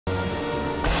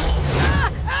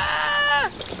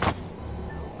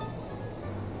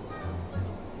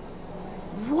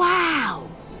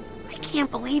can't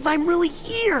believe I'm really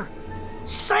here!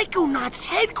 Psychonauts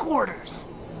headquarters!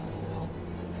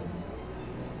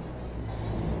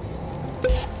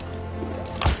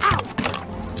 Ow!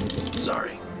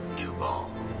 Sorry, new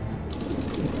ball.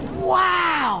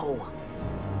 Wow!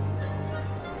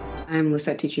 I'm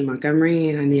Lisette Titre-Montgomery,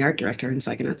 and I'm the art director in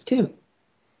Psychonauts 2.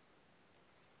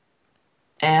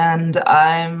 And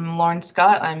I'm Lauren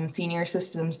Scott. I'm senior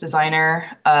systems designer,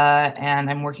 and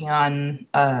I'm working on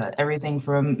everything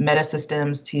from meta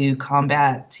systems to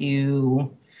combat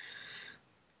to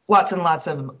lots and lots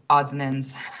of odds and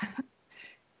ends.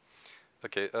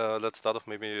 Okay, let's start off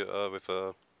maybe with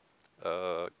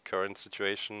a current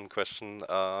situation question.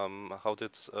 How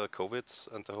did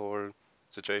COVID and the whole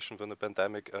situation from the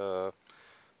pandemic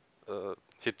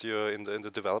hit you in the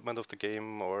development of the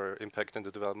game or impact in the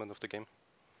development of the game?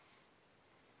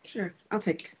 Sure, I'll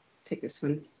take this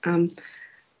one.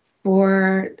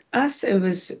 For us, it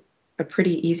was a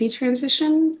pretty easy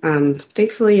transition.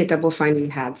 Thankfully, at Double Fine, we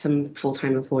had some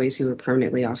full-time employees who were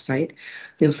permanently off-site.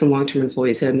 There were some long-term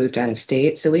employees who had moved out of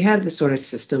state. So we had the sort of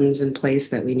systems in place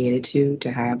that we needed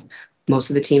to have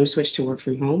most of the team switch to work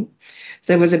from home.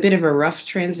 So it was a bit of a rough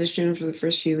transition for the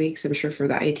first few weeks, I'm sure, for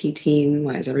the IT team,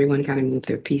 as everyone kind of moved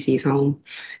their PCs home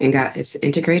and got it's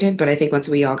integrated. But I think once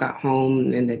we all got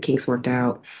home and the kinks worked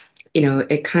out,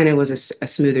 it kind of was a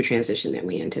smoother transition than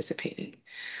we anticipated.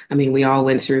 I mean, we all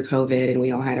went through COVID and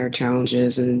we all had our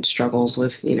challenges and struggles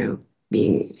with,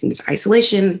 being in this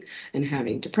isolation and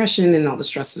having depression and all the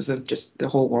stresses of just the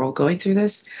whole world going through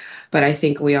this. But I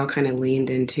think we all kind of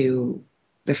leaned into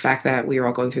the fact that we were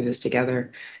all going through this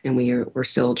together and we're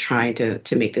still trying to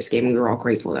make this game. And we were all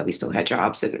grateful that we still had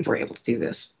jobs and were able to do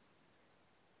this.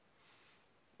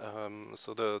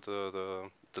 So the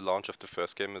launch of the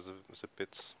first game is a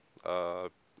bit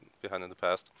behind in the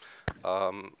past.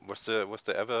 Was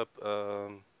there ever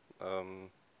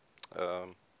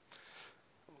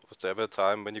a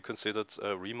time when you considered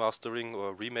remastering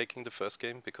or remaking the first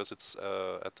game, because it's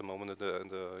at the moment in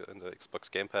the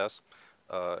Xbox Game Pass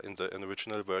in the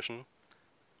original version?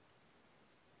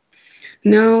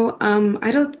 No,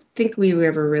 I don't think we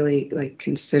ever really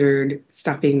considered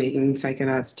stopping making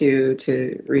Psychonauts 2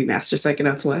 to remaster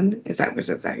Psychonauts 1. Was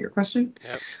that your question?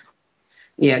 Yep.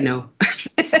 Yeah, no.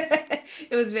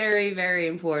 It was very, very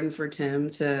important for Tim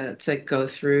to go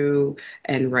through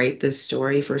and write this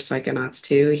story for Psychonauts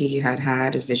 2. He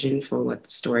had a vision for what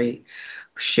the story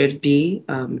should be,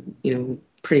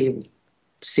 pretty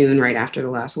soon right after the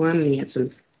last one. And he had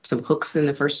some hooks in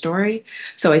the first story.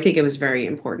 So I think it was very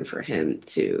important for him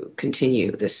to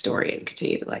continue this story and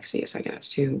continue the legacy of Psychonauts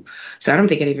 2. So I don't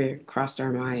think it ever crossed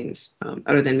our minds,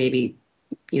 other than maybe,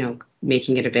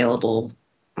 making it available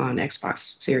on Xbox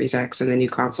Series X and the new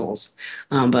consoles.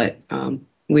 But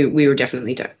we were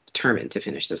definitely determined to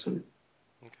finish this one.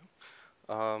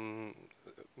 Okay.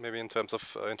 Maybe in terms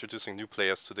of introducing new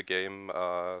players to the game,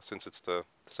 since it's the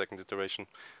second iteration,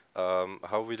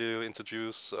 how will you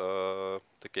introduce the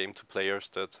game to players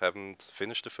that haven't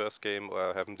finished the first game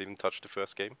or haven't even touched the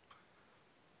first game?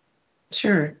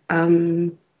 Sure.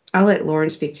 I'll let Lauren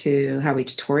speak to how we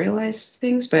tutorialize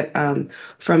things, but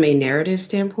from a narrative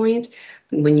standpoint,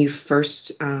 when you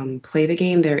first play the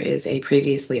game, there is a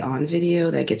previously on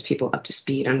video that gets people up to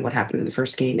speed on what happened in the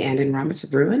first game and in Roberts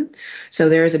of Ruin. So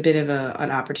there is a bit of an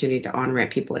opportunity to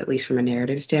on-ramp people, at least from a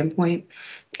narrative standpoint.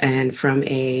 And from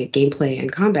a gameplay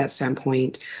and combat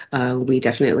standpoint, we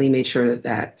definitely made sure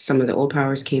that some of the old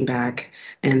powers came back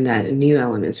and that new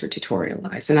elements were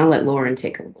tutorialized. And I'll let Lauren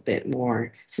take a little bit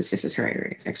more, since this is her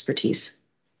area of expertise.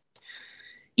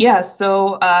 Yeah,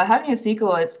 so having a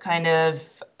sequel, it's kind of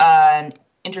an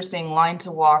interesting line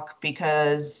to walk,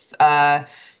 because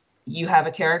you have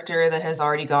a character that has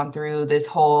already gone through this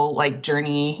whole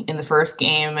journey in the first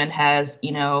game and has,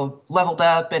 leveled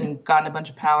up and gotten a bunch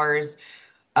of powers.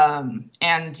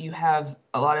 And you have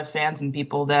a lot of fans and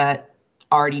people that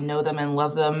already know them and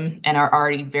love them and are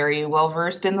already very well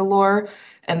versed in the lore.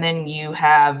 And then you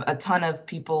have a ton of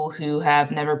people who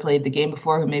have never played the game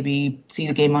before, who maybe see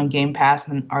the game on Game Pass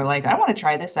and are like, I want to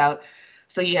try this out.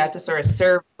 So you have to sort of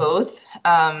serve both.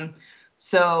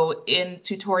 So in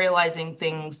tutorializing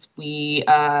things, we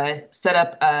set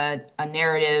up a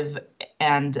narrative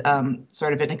and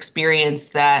sort of an experience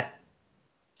that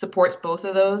supports both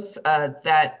of those,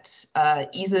 that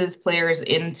eases players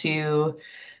into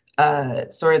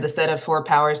sort of the set of 4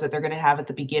 powers that they're going to have at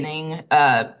the beginning,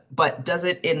 but does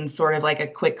it in sort of a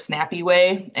quick, snappy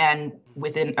way and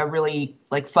within a really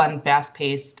fun,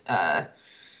 fast-paced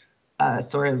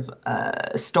sort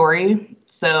of story.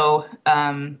 So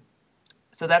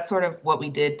so that's sort of what we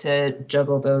did to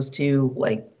juggle those two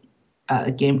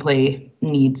gameplay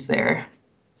needs there.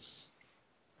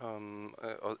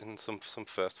 in some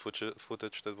first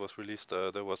footage that was released,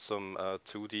 there was some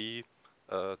 2D,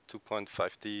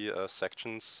 2.5D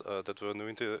sections that were new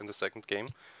in the second game.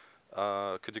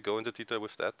 Could you go into detail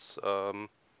with that?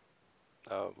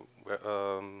 Where,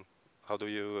 how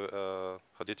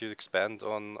did you expand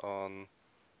on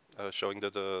showing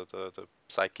the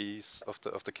psyches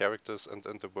of the characters and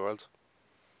the world?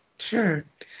 Sure.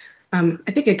 I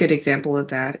think a good example of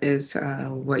that is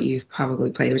what you've probably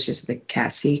played, which is the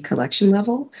Cassie collection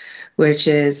level, which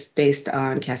is based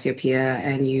on Cassiopeia,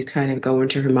 and you kind of go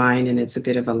into her mind, and it's a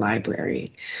bit of a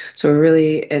library. So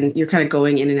and you're kind of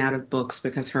going in and out of books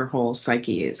because her whole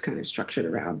psyche is kind of structured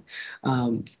around,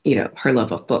 her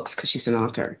love of books because she's an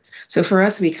author. So for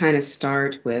us, we kind of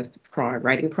start with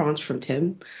writing prompts from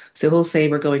Tim. So he'll say,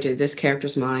 we're going to this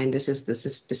character's mind. This is this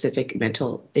specific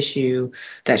mental issue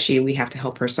that we have to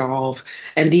help her solve.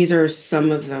 And these are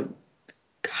some of the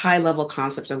high level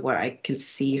concepts of what I can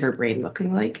see her brain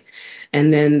looking like.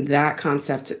 And then that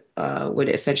concept would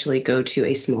essentially go to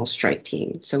a small strike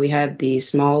team. So we had these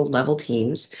small level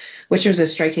teams, which was a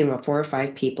strike team of 4 or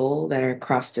 5 people that are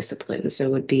cross discipline. So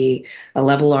it would be a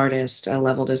level artist, a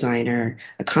level designer,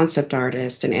 a concept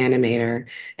artist, an animator,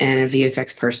 and a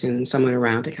VFX person, someone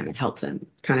around to kind of help them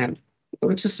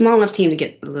it's a small enough team to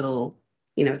get a little,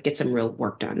 get some real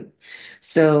work done.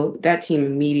 So that team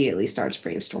immediately starts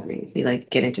brainstorming. We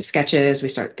get into sketches. We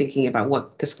start thinking about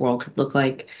what this world could look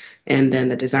like. And then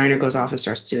the designer goes off and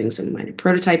starts doing some minor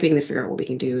prototyping to figure out what we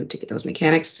can do to get those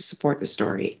mechanics to support the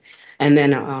story. And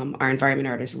then our environment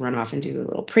artists run off and do a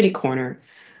little pretty corner,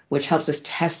 which helps us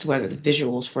test whether the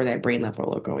visuals for that brain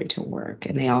level are going to work.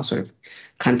 And they all sort of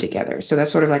come together. So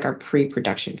that's sort of like our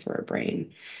pre-production for a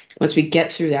brain. Once we get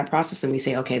through that process and we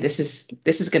say, okay, this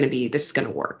is going to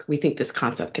work. We think this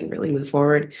concept can really move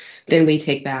forward. Then we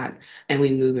take that and we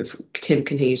move it. Tim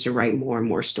continues to write more and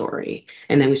more story.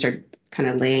 And then we start kind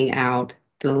of laying out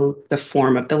the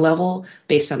form of the level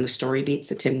based on the story beats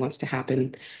that Tim wants to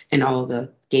happen and all of the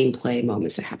gameplay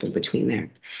moments that happen between there.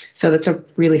 So that's a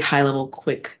really high level,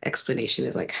 quick explanation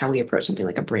of how we approach something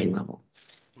like a brain level.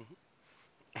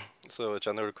 So a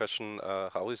general question,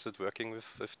 how is it working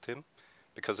with Tim?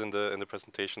 Because in the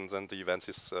presentations and the events,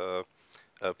 he's a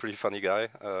pretty funny guy.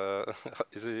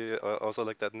 Is he also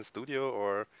like that in the studio,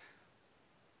 or?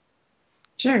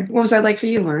 Sure. What was that like for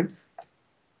you, Lauren?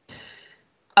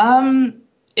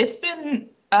 It's been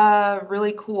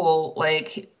really cool.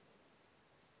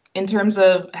 In terms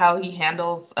of how he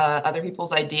handles other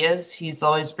people's ideas, he's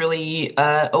always really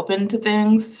open to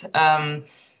things. And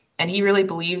he really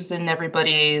believes in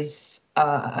everybody's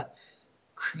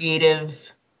creative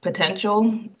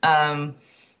potential.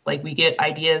 We get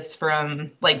ideas from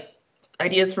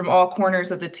all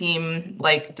corners of the team.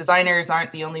 Designers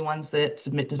aren't the only ones that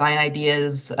submit design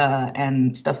ideas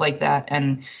and stuff like that.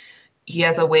 And he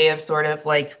has a way of sort of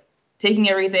taking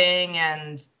everything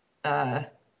and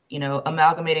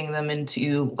amalgamating them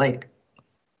into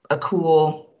a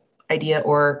cool idea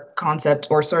or concept,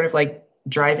 or sort of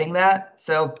driving that.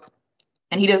 So,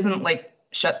 and he doesn't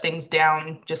shut things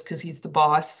down just because he's the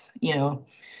boss,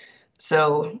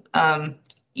 So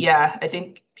yeah, I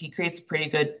think he creates a pretty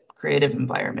good creative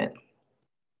environment.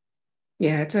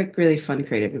 Yeah, it's a really fun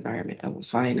creative environment, I will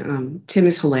find. Tim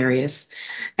is hilarious,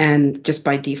 and just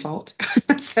by default.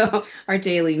 So our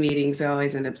daily meetings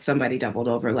always end up somebody doubled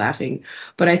over laughing.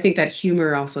 But I think that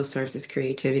humor also serves as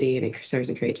creativity, and it serves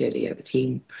the creativity of the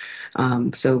team.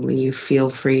 So when you feel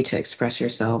free to express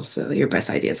yourself, so your best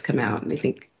ideas come out, and I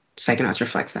think Psychonauts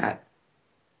reflects that.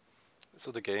 So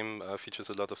the game features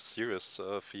a lot of serious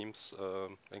themes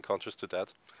in contrast to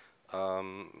that.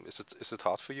 Is it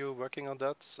hard for you working on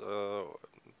that,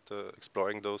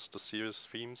 exploring the serious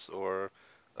themes, or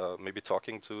maybe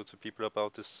talking to people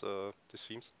about these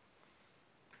themes?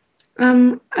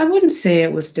 I wouldn't say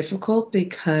it was difficult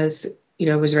because,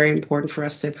 it was very important for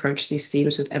us to approach these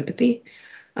themes with empathy.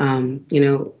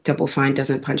 Double Fine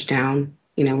doesn't punch down.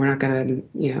 We're not going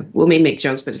to, we may make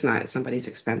jokes, but it's not at somebody's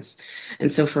expense.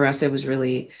 And so for us, it was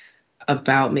really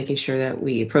about making sure that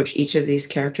we approach each of these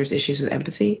characters' issues with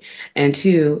empathy, and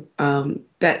two,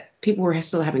 that people were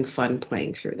still having fun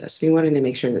playing through this. We wanted to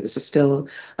make sure that this is still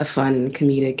a fun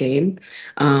comedic game.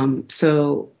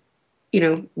 So,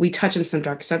 we touch on some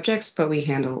dark subjects, but we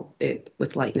handle it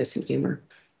with lightness and humor.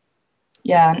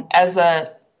 Yeah, and as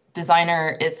a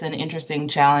designer, it's an interesting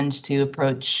challenge to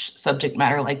approach subject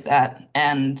matter like that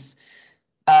and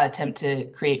attempt to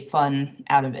create fun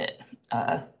out of it.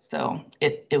 So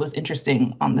it was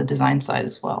interesting on the design side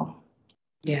as well.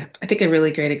 Yeah, I think a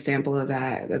really great example of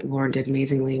that Lauren did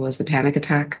amazingly was the Panic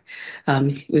Attack.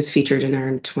 It was featured in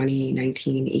our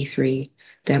 2019 E3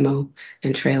 demo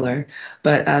and trailer.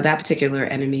 But that particular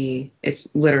enemy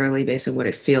is literally based on what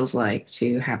it feels like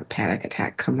to have a panic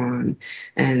attack come on.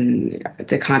 And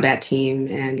the combat team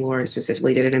and Lauren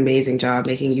specifically did an amazing job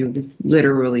making you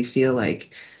literally feel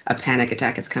like a panic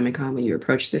attack is coming on when you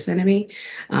approach this enemy.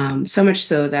 So much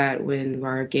so that when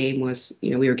our game was,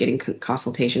 we were getting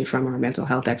consultation from our mental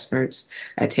health experts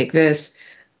at Take This,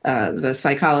 the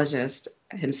psychologist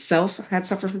himself had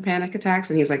suffered from panic attacks,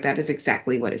 and he was like, that is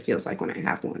exactly what it feels like when I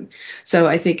have one. So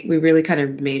I think we really kind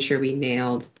of made sure we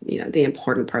nailed, the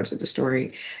important parts of the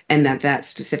story, and that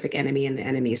specific enemy and the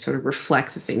enemies sort of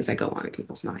reflect the things that go on in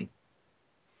people's mind.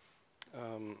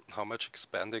 How much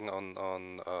expanding on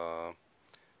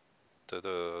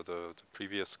the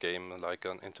previous game, like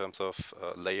in terms of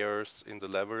layers in the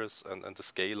levels and the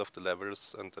scale of the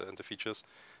levels and the features,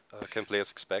 can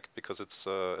players expect? Because it's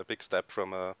a big step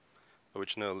from a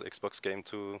original Xbox game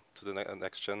to the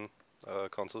next gen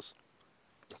consoles.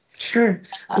 Sure.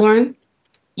 Lauren?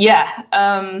 Yeah.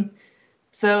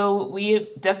 So we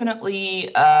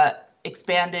definitely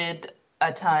expanded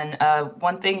a ton.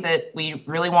 One thing that we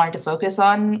really wanted to focus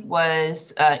on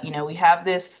was, we have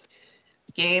this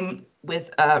game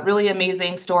with a really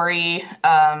amazing story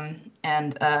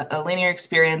and a linear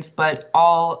experience, but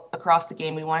all across the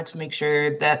game, we wanted to make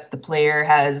sure that the player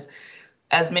has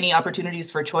as many opportunities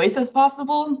for choice as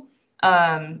possible.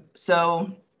 For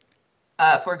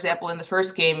example, in the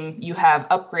first game, you have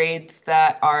upgrades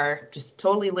that are just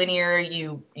totally linear.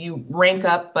 You rank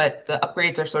up, but the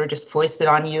upgrades are sort of just foisted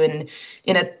on you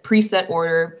in a preset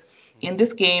order. In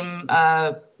this game,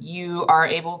 you are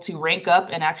able to rank up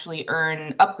and actually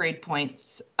earn upgrade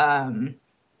points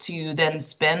to then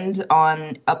spend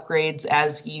on upgrades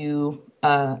as you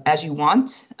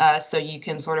want. So you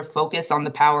can sort of focus on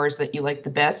the powers that you like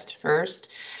the best first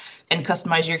and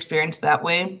customize your experience that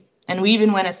way. And we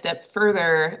even went a step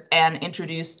further and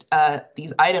introduced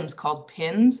these items called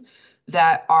pins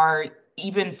that are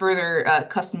even further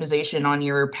customization on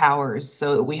your powers.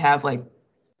 So we have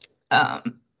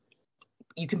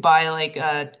you can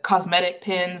buy cosmetic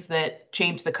pins that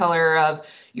change the color of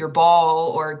your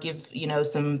ball or give,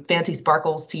 some fancy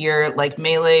sparkles to your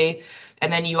melee.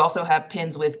 And then you also have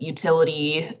pins with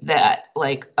utility that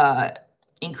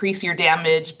increase your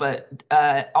damage, but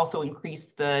also increase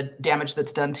the damage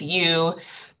that's done to you,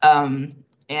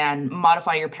 and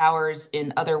modify your powers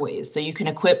in other ways. So you can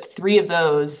equip 3 of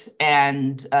those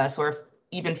and sort of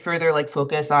even further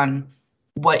focus on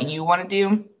what you want to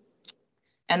do.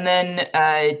 And then,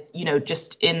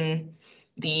 just in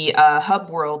the hub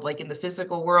world, in the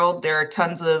physical world, there are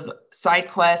tons of side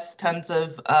quests, tons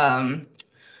of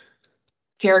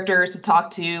characters to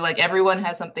talk to. Everyone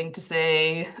has something to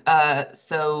say.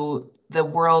 So the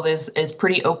world is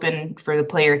pretty open for the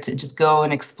player to just go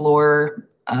and explore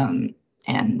and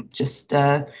just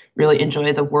really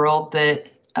enjoy the world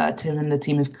that Tim and the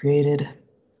team have created.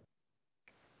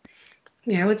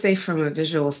 Yeah, I would say from a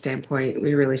visual standpoint,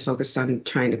 we really focused on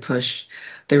trying to push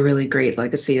the really great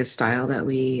legacy of style that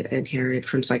we inherited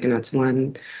from Psychonauts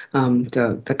 1.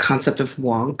 The concept of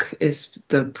wonk is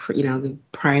the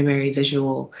primary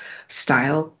visual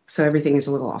style. So everything is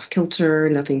a little off kilter,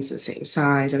 nothing's the same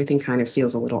size, everything kind of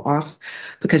feels a little off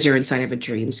because you're inside of a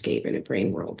dreamscape in a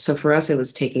brain world. So for us, it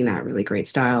was taking that really great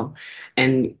style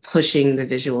and pushing the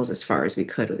visuals as far as we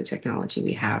could with the technology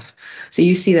we have. So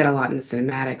you see that a lot in the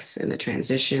cinematics and the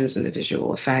transitions and the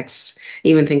visual effects,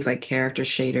 even things like character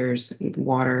shaders and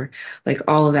water,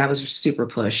 all of that was super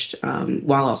pushed,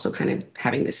 while also kind of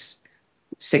having this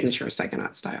signature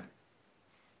Psychonaut style.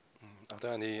 Are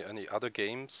there any other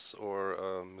games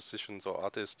or musicians or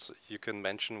artists you can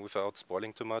mention without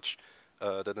spoiling too much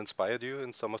that inspired you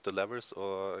in some of the levels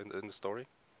or in the story?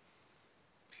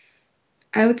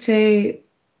 I would say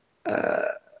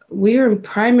we are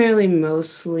primarily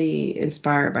mostly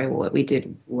inspired by what we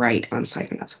did right on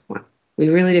Psychonauts 1. We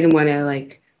really didn't want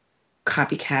to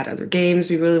copycat other games.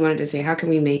 We really wanted to say, how can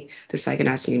we make the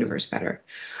Psychonauts universe better?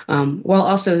 While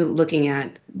also looking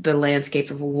at the landscape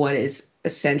of what is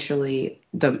essentially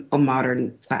a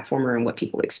modern platformer and what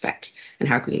people expect, and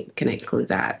how can I include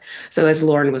that? So as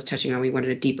Lauren was touching on, we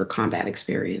wanted a deeper combat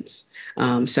experience.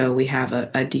 So we have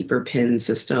a deeper pin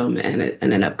system and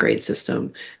an upgrade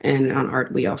system. And on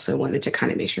art, we also wanted to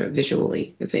kind of make sure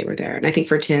visually that they were there. And I think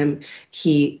for Tim,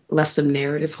 he left some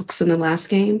narrative hooks in the last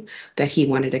game that he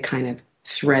wanted to kind of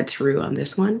thread through on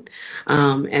this one.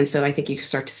 And so I think you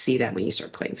start to see that when you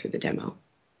start playing through the demo.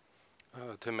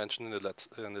 Tim mentioned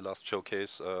in the last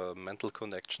showcase mental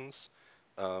connections.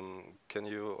 Can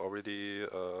you already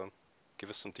give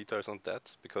us some details on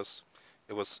that? Because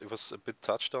it was a bit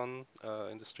touched on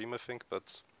in the stream, I think,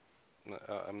 but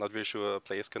I'm not really sure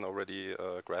players can already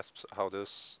grasp how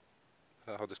this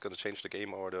going to change the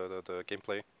game or the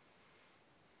gameplay.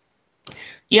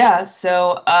 Yeah,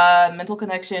 so mental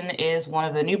connection is one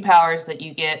of the new powers that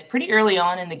you get pretty early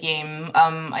on in the game.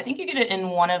 I think you get it in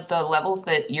one of the levels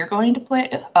that you're going to play,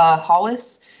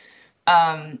 Hollis.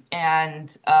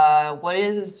 And what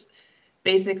is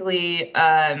basically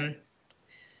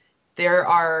there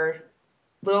are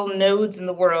little nodes in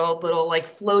the world, little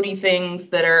like floaty things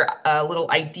that are little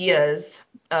ideas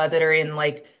that are in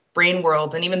like brain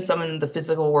worlds and even some in the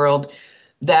physical world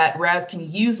that Raz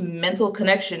can use mental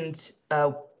connections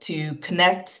to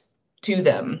connect to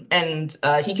them. And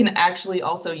he can actually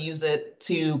also use it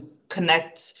to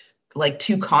connect like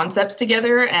two concepts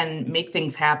together and make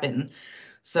things happen.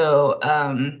 So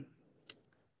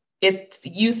its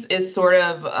use is sort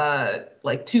of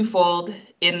like twofold.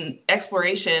 In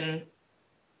exploration,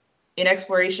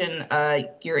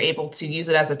 you're able to use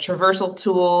it as a traversal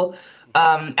tool.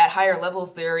 At higher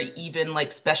levels, there are even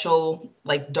like special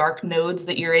like dark nodes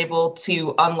that you're able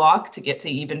to unlock to get to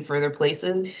even further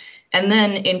places. And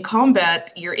then in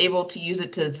combat, you're able to use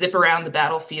it to zip around the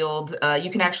battlefield. You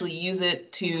can actually use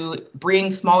it to bring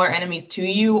smaller enemies to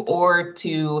you or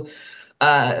to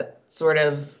sort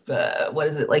of what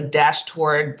is it, like dash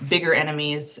toward bigger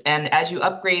enemies. And as you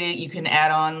upgrade it, you can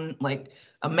add on like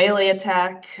a melee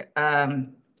attack.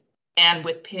 And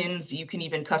with pins, you can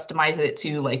even customize it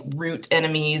to like root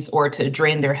enemies or to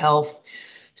drain their health.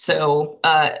 So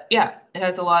yeah, it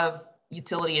has a lot of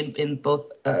utility in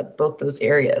both those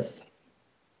areas.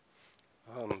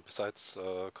 Besides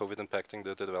COVID impacting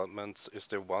the development, is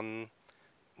there one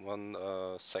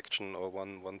section or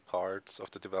one part of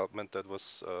the development that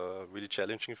was really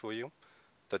challenging for you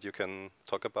that you can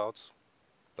talk about,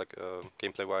 like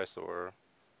gameplay wise or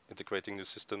integrating new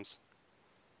systems?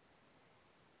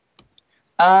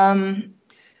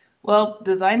 Well,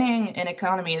 designing an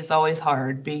economy is always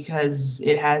hard because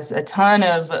it has a ton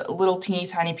of little teeny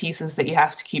tiny pieces that you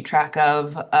have to keep track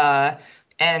of.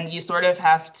 And you sort of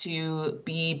have to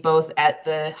be both at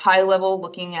the high level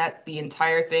looking at the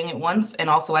entire thing at once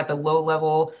and also at the low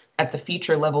level, at the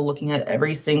feature level, looking at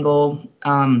every single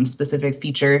specific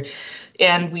feature.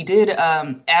 And we did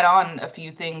add on a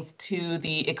few things to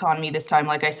the economy this time.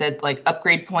 Like I said, like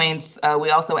upgrade points. We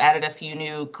also added a few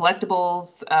new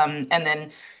collectibles. And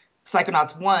then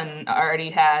Psychonauts 1 already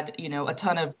had, a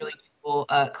ton of really cool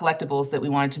collectibles that we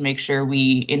wanted to make sure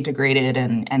we integrated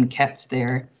and kept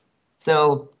there.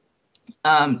 So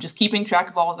just keeping track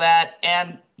of all of that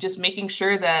and just making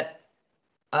sure that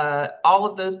all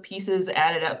of those pieces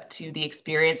added up to the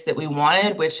experience that we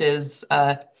wanted, which is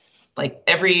like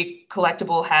every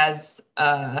collectible has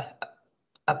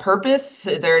a purpose.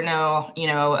 There are no,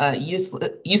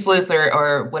 useless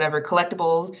or whatever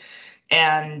collectibles,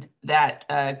 and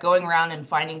that going around and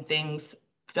finding things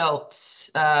felt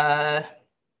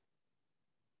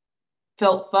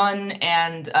fun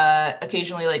and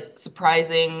occasionally like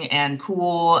surprising and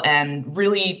cool and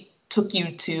really took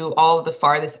you to all of the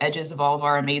farthest edges of all of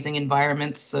our amazing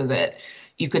environments so that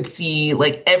you could see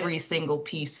like every single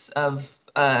piece of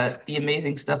the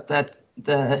amazing stuff that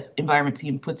the environment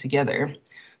team put together.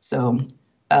 So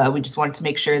we just wanted to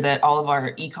make sure that all of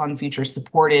our econ features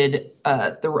supported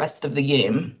the rest of the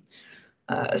game.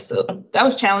 So that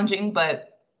was challenging,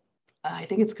 but I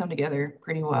think it's come together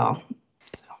pretty well.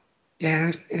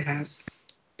 Yeah, it has.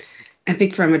 I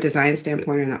think from a design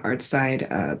standpoint and the art side,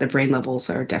 the brain levels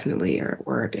are definitely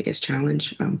were our biggest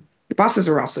challenge. The bosses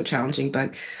were also challenging,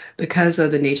 but because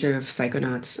of the nature of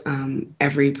Psychonauts,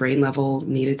 every brain level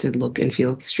needed to look and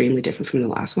feel extremely different from the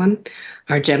last one.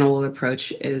 Our general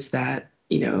approach is that,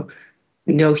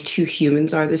 no two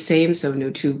humans are the same, so no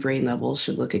two brain levels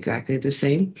should look exactly the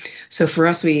same. So for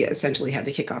us, we essentially had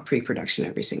to kick off pre-production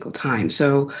every single time.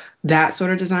 So that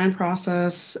sort of design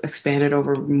process expanded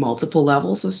over multiple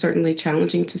levels was certainly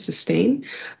challenging to sustain.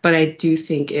 But I do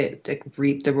think it like,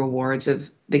 reaped the rewards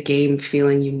of the game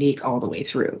feeling unique all the way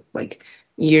through. Like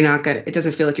it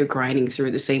doesn't feel like you're grinding through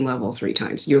the same level 3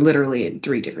 times. You're literally in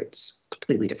 3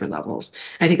 completely different levels.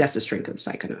 I think that's the strength of the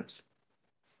Psychonauts.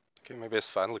 Okay, maybe as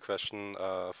final question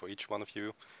for each one of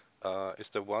you,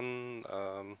 is there one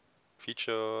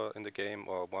feature in the game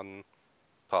or one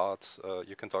part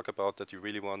you can talk about that you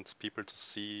really want people to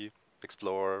see,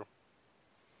 explore?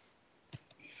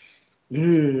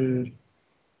 Let's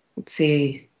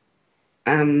see.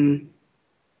 I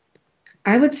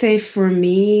would say for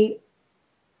me,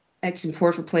 it's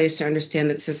important for players to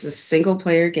understand that this is a single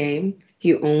player game.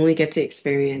 You only get to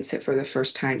experience it for the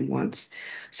first time once.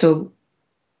 So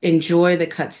enjoy the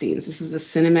cutscenes. This is a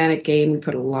cinematic game. We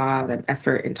put a lot of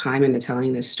effort and time into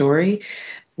telling this story.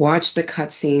 watch the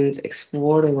cutscenes,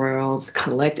 explore the worlds,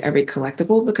 collect every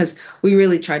collectible, because we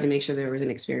really tried to make sure there was an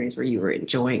experience where you were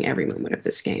enjoying every moment of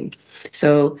this game.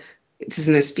 So this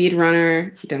isn't a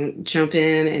speedrunner. Don't jump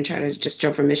in and try to just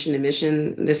jump from mission to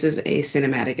mission. This is a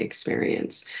cinematic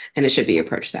experience, and it should be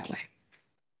approached that way.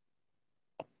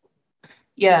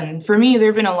 Yeah, and for me, there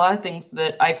have been a lot of things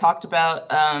that I talked about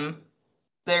that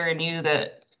are new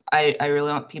that I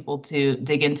really want people to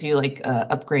dig into, like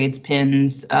upgrades,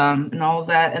 pins, and all of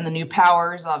that, and the new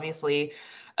powers, obviously.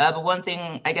 But one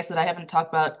thing I guess that I haven't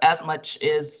talked about as much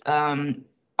is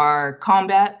our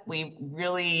combat. We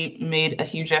really made a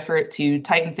huge effort to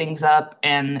tighten things up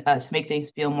and to make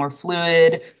things feel more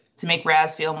fluid, to make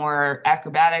Raz feel more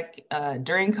acrobatic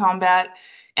during combat,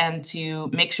 and to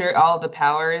make sure all of the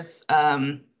powers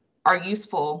are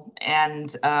useful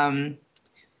and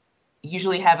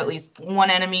usually have at least one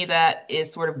enemy that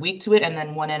is sort of weak to it and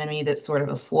then one enemy that's sort of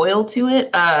a foil to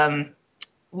it,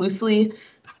 loosely.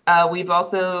 We've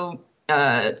also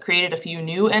created a few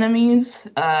new enemies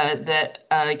that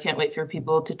I can't wait for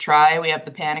people to try. We have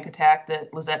the panic attack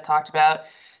that Lisette talked about.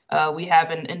 We have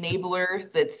an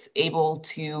enabler that's able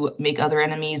to make other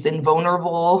enemies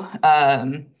invulnerable.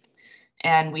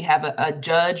 And we have a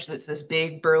judge that's this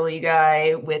big burly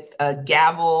guy with a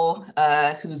gavel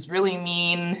who's really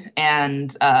mean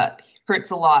and hurts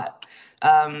a lot.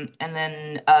 And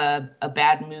then a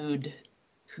bad mood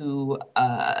who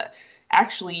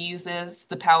actually uses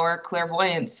the power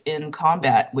clairvoyance in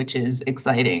combat, which is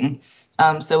exciting.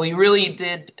 So we really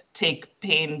did take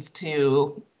pains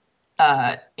to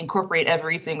incorporate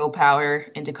every single power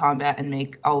into combat and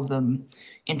make all of them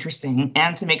interesting,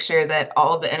 and to make sure that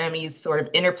all of the enemies sort of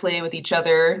interplay with each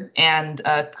other and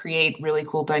create really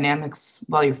cool dynamics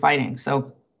while you're fighting.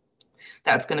 So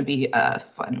that's going to be a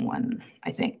fun one,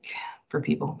 I think, for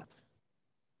people.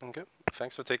 Okay,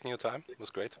 thanks for taking your time. It was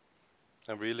great.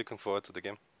 I'm really looking forward to the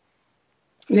game.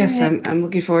 Yes, I'm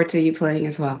looking forward to you playing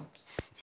as well.